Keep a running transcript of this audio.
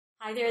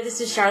Hi there,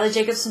 this is Charlotte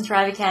Jacobs from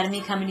Thrive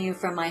Academy coming to you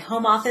from my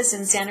home office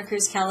in Santa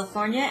Cruz,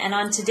 California. And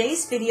on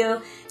today's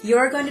video,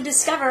 you're going to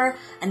discover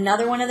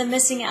another one of the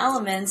missing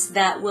elements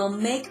that will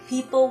make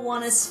people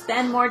want to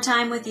spend more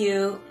time with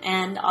you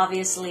and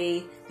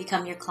obviously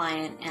become your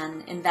client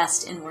and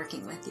invest in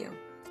working with you.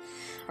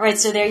 All right,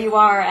 so there you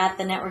are at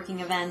the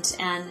networking event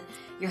and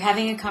you're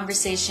having a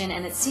conversation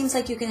and it seems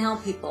like you can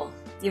help people.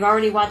 You've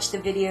already watched the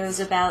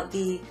videos about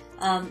the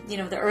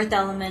earth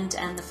element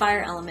and the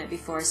fire element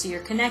before. So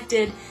you're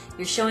connected,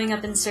 you're showing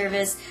up in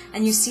service,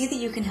 and you see that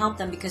you can help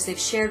them because they've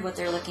shared what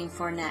they're looking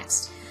for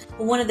next.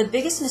 But one of the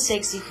biggest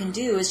mistakes you can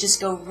do is just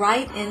go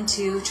right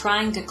into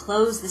trying to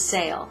close the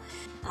sale.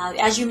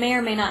 As you may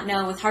or may not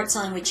know, with heart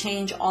selling, we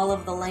change all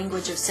of the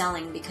language of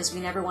selling because we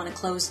never want to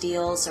close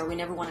deals or we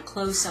never want to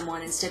close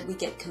someone. Instead, we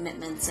get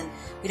commitments and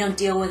we don't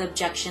deal with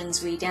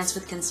objections. We dance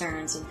with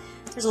concerns. And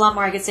there's a lot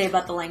more I could say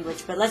about the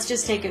language, but let's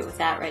just take it with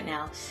that right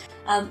now.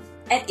 And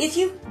if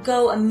you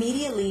go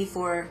immediately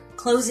for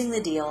closing the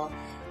deal,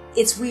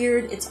 it's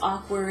weird, it's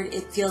awkward,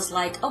 it feels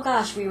like, oh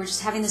gosh, we were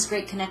just having this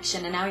great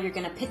connection and now you're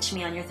going to pitch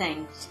me on your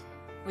thing,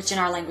 which in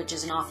our language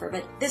is an offer,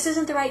 but this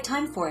isn't the right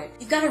time for it.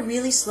 You've got to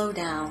really slow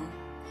down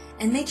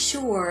and make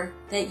sure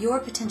that your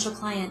potential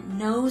client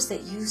knows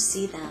that you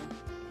see them.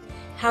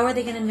 How are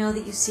they going to know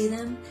that you see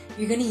them?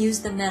 You're going to use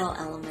the metal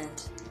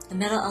element. The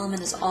metal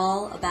element is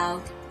all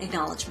about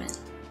acknowledgement.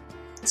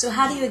 So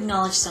how do you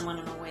acknowledge someone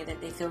in a way that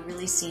they feel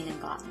really seen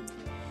and gotten?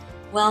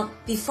 Well,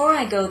 before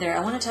I go there, I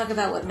want to talk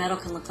about what metal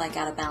can look like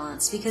out of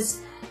balance,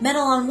 because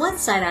metal on one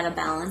side out of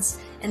balance,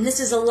 and this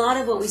is a lot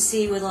of what we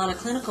see with a lot of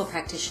clinical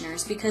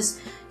practitioners, because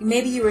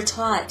maybe you were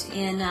taught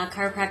in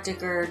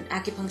chiropractic or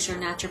acupuncture,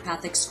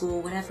 naturopathic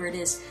school, whatever it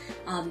is,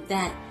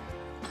 that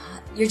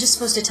you're just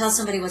supposed to tell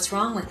somebody what's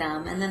wrong with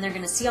them, and then they're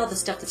going to see all the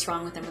stuff that's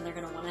wrong with them, and they're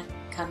going to want to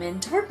come in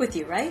to work with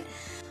you, right?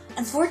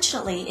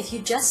 Unfortunately, if you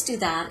just do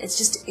that, it's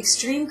just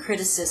extreme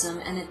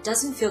criticism and it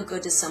doesn't feel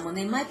good to someone.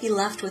 They might be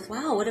left with,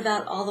 wow, what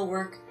about all the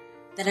work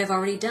that I've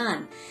already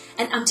done?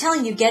 And I'm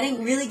telling you,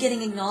 really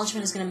getting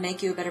acknowledgement is going to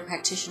make you a better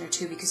practitioner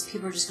too, because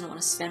people are just going to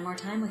want to spend more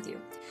time with you.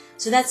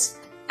 So that's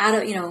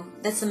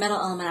that's the metal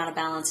element out of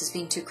balance, is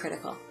being too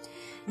critical.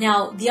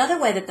 Now, the other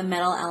way that the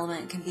metal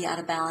element can be out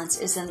of balance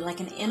is in like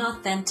an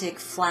inauthentic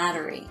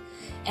flattery.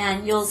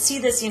 And you'll see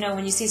this,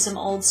 when you see some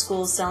old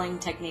school selling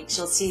techniques,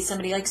 you'll see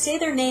somebody like say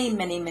their name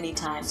many, many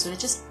times. And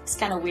it's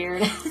kind of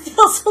weird. It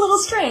feels a little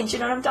strange. You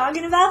know what I'm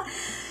talking about?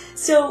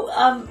 So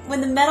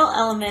when the metal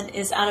element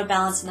is out of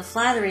balance in the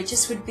flattery, it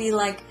just would be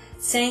like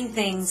saying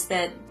things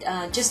that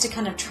just to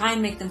kind of try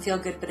and make them feel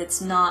good, but it's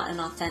not an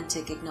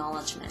authentic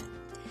acknowledgement.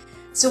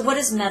 So what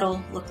does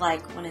metal look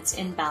like when it's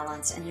in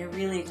balance and you're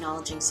really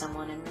acknowledging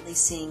someone and really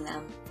seeing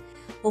them?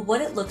 Well,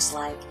 what it looks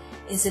like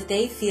is that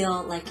they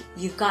feel like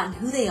you've gotten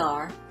who they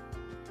are,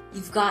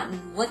 you've gotten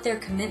what their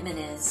commitment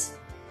is,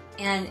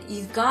 and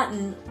you've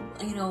gotten,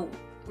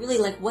 really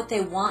like what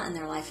they want in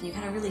their life, and you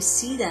kind of really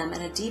see them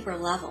at a deeper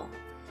level.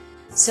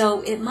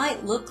 So it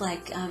might look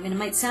like, and it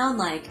might sound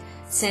like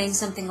saying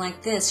something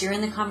like this. You're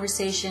in the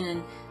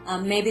conversation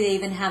and maybe they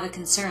even have a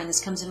concern. This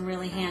comes in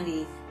really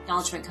handy.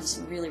 Acknowledgement comes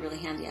in really, really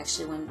handy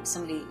actually when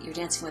somebody you're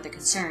dancing with a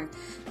concern.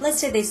 Let's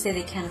say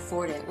they can't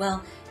afford it.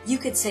 Well, you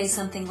could say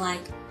something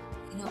like,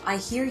 I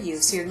hear you.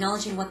 So you're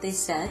acknowledging what they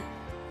said.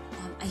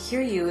 I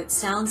hear you. It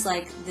sounds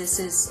like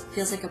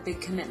feels like a big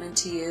commitment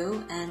to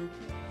you, and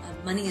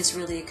money is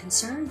really a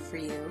concern for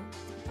you.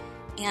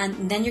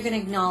 And then you're going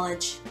to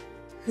acknowledge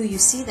who you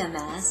see them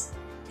as,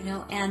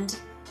 and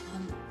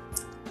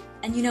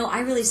I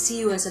really see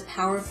you as a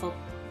powerful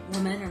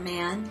woman or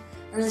man.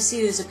 I really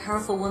see you as a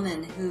powerful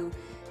woman who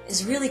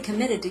is really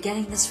committed to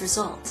getting this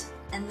result.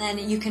 And then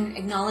you can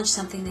acknowledge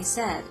something they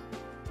said.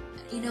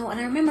 And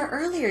I remember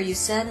earlier you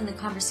said in the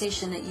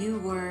conversation that you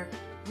were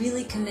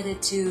really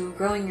committed to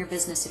growing your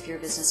business if you're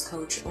a business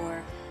coach,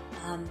 or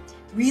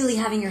really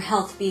having your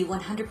health be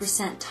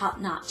 100%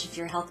 top-notch if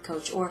you're a health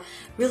coach, or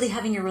really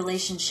having your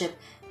relationship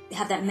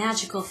have that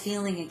magical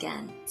feeling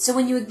again. So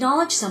when you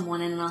acknowledge someone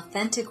in an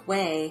authentic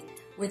way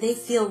where they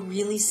feel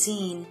really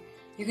seen,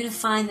 you're going to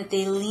find that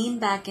they lean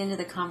back into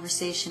the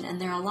conversation and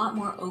they're a lot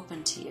more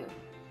open to you.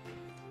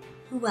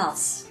 Who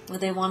else would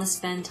they want to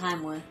spend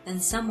time with than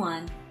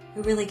someone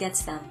who really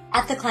gets them?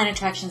 At the Client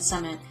Attraction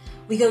Summit,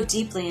 we go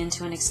deeply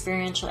into an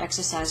experiential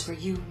exercise where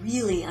you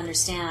really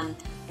understand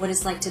what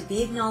it's like to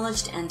be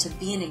acknowledged and to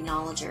be an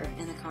acknowledger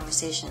in the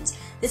conversations.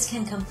 This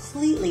can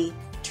completely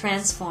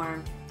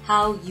transform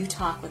how you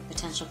talk with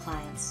potential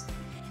clients.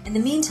 In the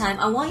meantime,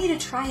 I want you to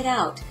try it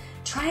out.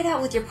 Try it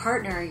out with your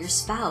partner or your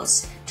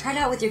spouse. Try it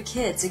out with your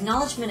kids.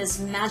 Acknowledgement is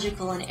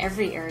magical in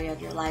every area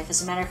of your life.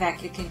 As a matter of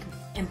fact, it can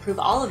improve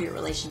all of your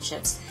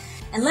relationships.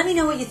 And let me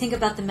know what you think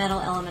about the metal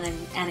element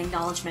and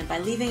acknowledgement by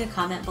leaving a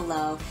comment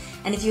below.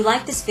 And if you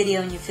like this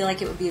video and you feel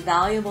like it would be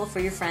valuable for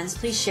your friends,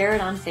 please share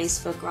it on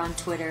Facebook or on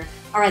Twitter.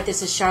 All right,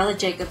 this is Charlotte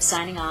Jacobs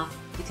signing off,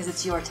 because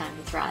it's your time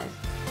to thrive.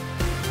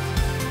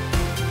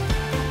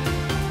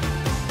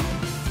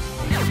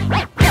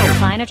 The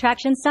Client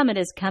Attraction Summit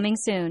is coming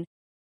soon.